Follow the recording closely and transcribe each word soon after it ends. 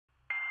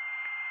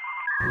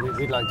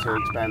We'd like to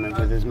experiment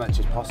with as much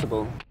as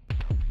possible.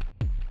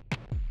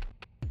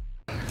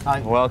 Hi.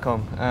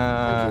 Welcome.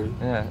 Thank you.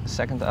 Yeah,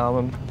 second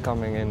album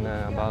coming in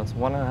about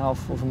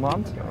 1.5 of a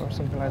month or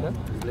something like that.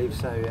 I believe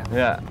so, yeah.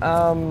 Yeah.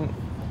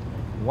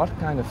 What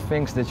kind of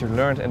things did you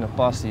learn in the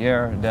past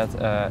year that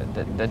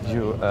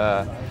you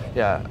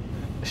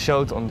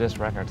showed on this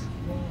record?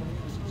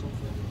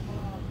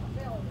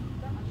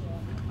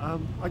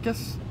 I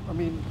guess, I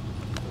mean,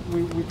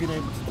 we've been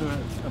able to do it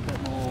a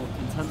bit more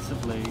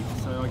intensively,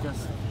 so I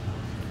guess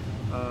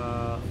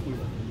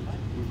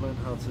we've learned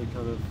how to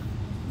kind of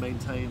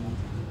maintain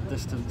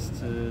distance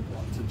to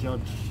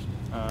judge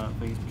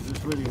things, because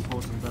it's really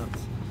important that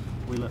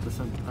we let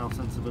our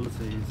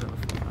sensibilities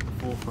at the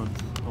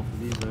forefront of the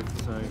music.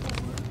 So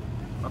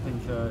I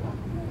think,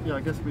 yeah,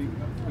 I guess we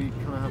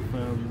kind of have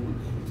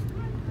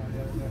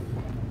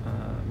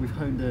we've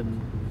honed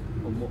in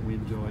on what we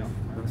enjoy.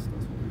 That's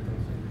what we do.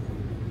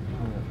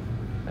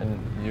 And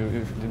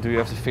do you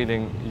have the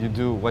feeling you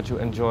do what you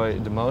enjoy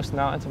the most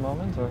now at the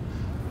moment, or?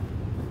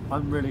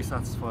 I'm really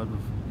satisfied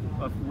with.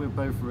 We're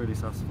both really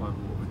satisfied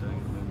with what we're doing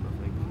at the moment, I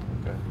think.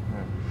 Okay.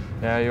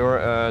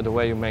 Yeah, the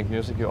way you make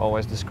music, you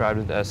always described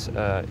it as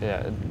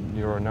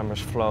your numbers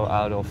flow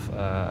out of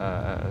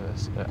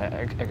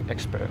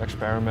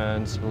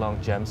experiments, long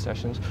jam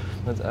sessions.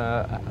 But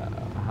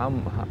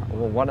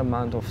what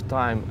amount of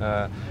time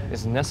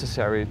is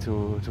necessary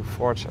to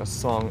forge a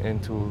song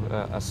into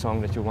a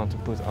song that you want to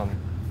put on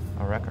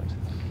a record?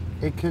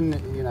 It can,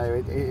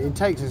 it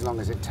takes as long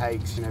as it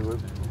takes.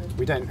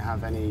 We don't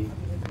have any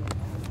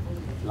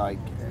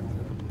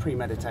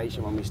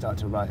premeditation when we start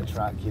to write a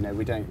track. We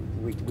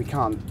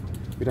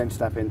don't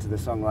step into the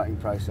songwriting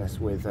process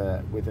with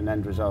an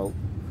end result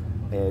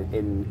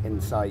in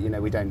sight.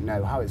 We don't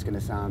know how it's going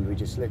to sound. We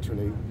just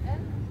literally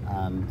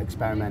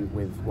experiment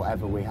with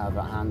whatever we have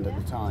at hand at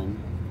the time,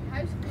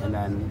 and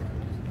then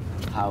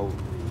how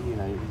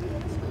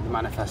the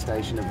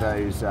manifestation of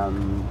those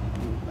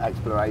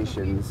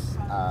explorations.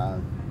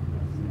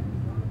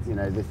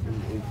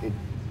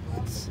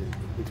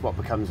 It's what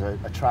becomes a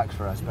track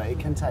for us, but it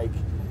can take.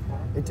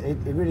 It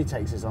really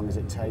takes as long as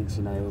it takes.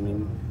 I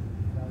mean,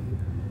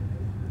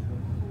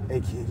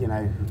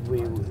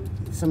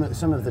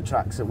 some of the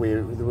tracks that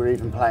we're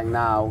even playing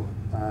now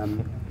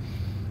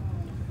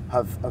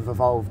have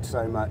evolved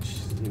so much.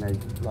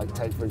 Like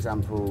take for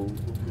example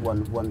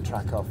one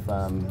track off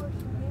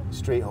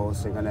Street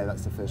Horsing. I know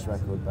that's the first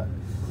record, but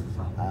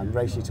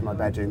Race You to My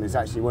Bedroom is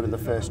actually one of the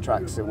first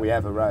tracks that we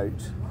ever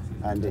wrote,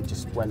 and it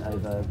just went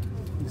over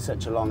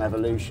such a long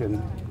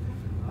evolution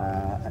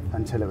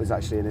until it was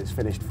actually in its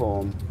finished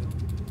form.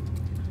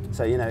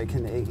 So it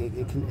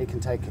can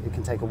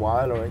take a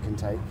while, or it can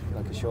take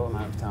like a short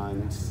amount of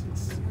time. It's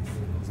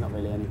not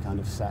really any kind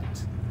of set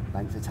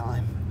length of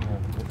time. Yeah.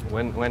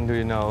 When do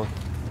you know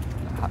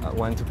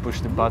when to push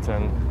the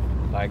button?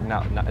 Like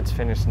now it's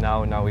finished.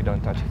 Now we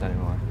don't touch it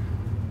anymore.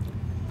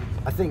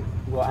 I think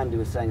what Andy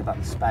was saying about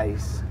the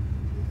space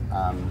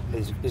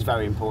is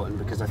very important,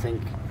 because I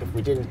think if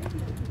we didn't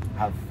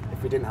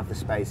have the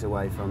space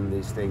away from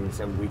these things,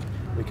 then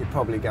we could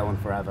probably go on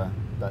forever.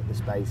 But the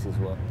space is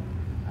what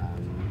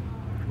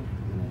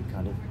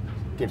kind of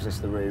gives us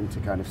the room to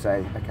kind of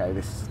say, okay,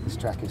 this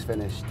track is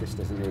finished. This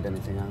doesn't need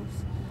anything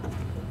else.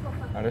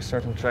 Are there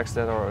certain tracks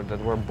that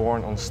were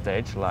born on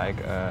stage, like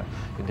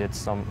you did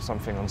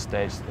something on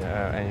stage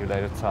and you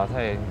later thought,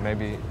 hey,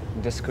 maybe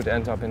this could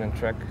end up in a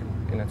track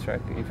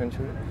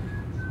eventually?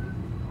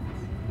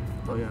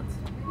 Not yet.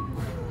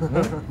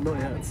 Not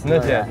yet.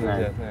 Not yet.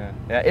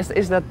 Yeah.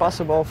 Is that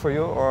possible for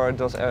you, or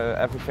does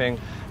everything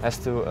has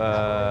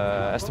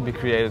to be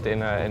created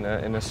in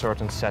a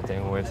certain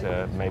setting with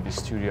maybe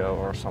studio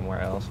or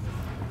somewhere else?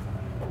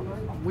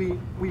 We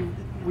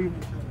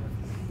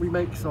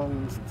make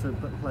songs to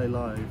play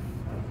live.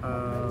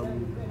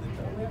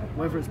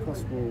 Whether it's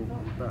possible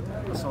that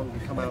a song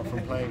can come out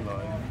from playing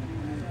live,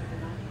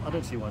 I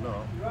don't see why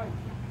not.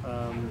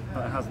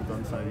 But it hasn't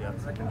done so yet.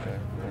 Okay.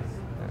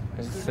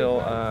 Is it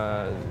still,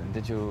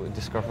 did you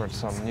discover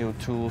some new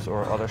tools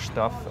or other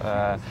stuff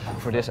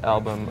for this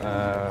album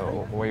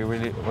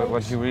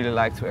what you really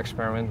like to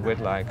experiment with,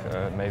 like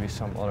maybe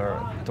some other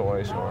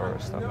toys or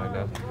stuff like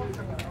that?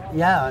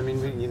 Yeah, I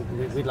mean,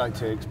 we'd like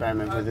to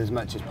experiment with as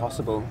much as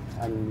possible,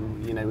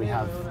 and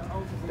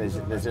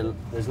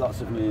there's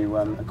lots of new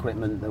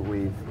equipment that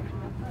we've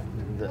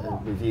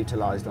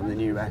utilised on the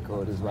new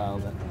record as well.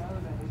 But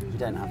we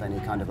don't have any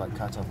kind of like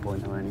cut-off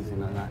point or anything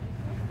like that,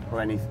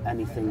 or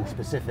anything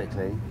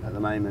specifically at the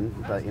moment.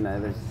 But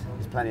there's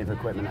plenty of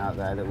equipment out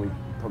there that we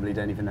probably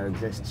don't even know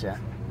exists yet.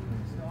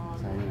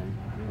 So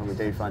when we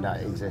do find out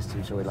it exists,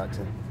 I'm sure we'd like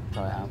to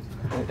try it out.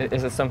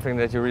 Is it something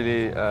that you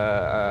really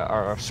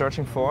are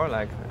searching for?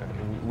 Like,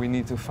 we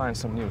need to find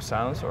some new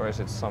sounds, or is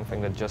it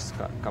something that just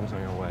comes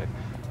on your way?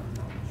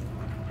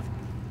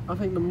 I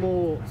think the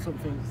more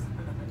something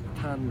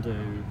can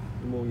do,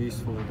 the more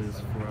useful it is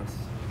for us.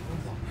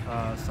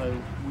 So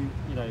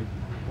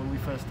when we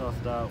first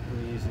started out, we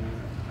were using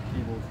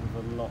keyboards with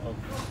a lot of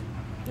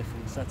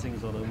different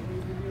settings on them.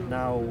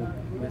 Now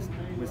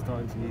we're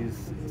starting to use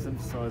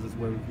synthesizers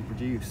where we can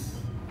produce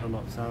a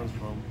lot of sounds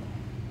from.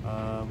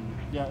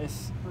 Yeah,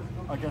 it's,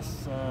 I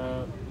guess,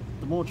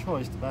 the more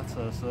choice the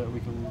better, so that we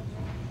can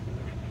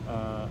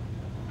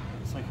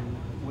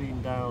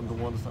wean down the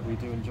ones that we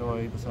do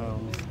enjoy the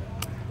sounds,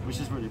 which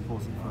is really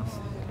important for us.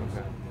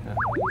 Okay. Yeah.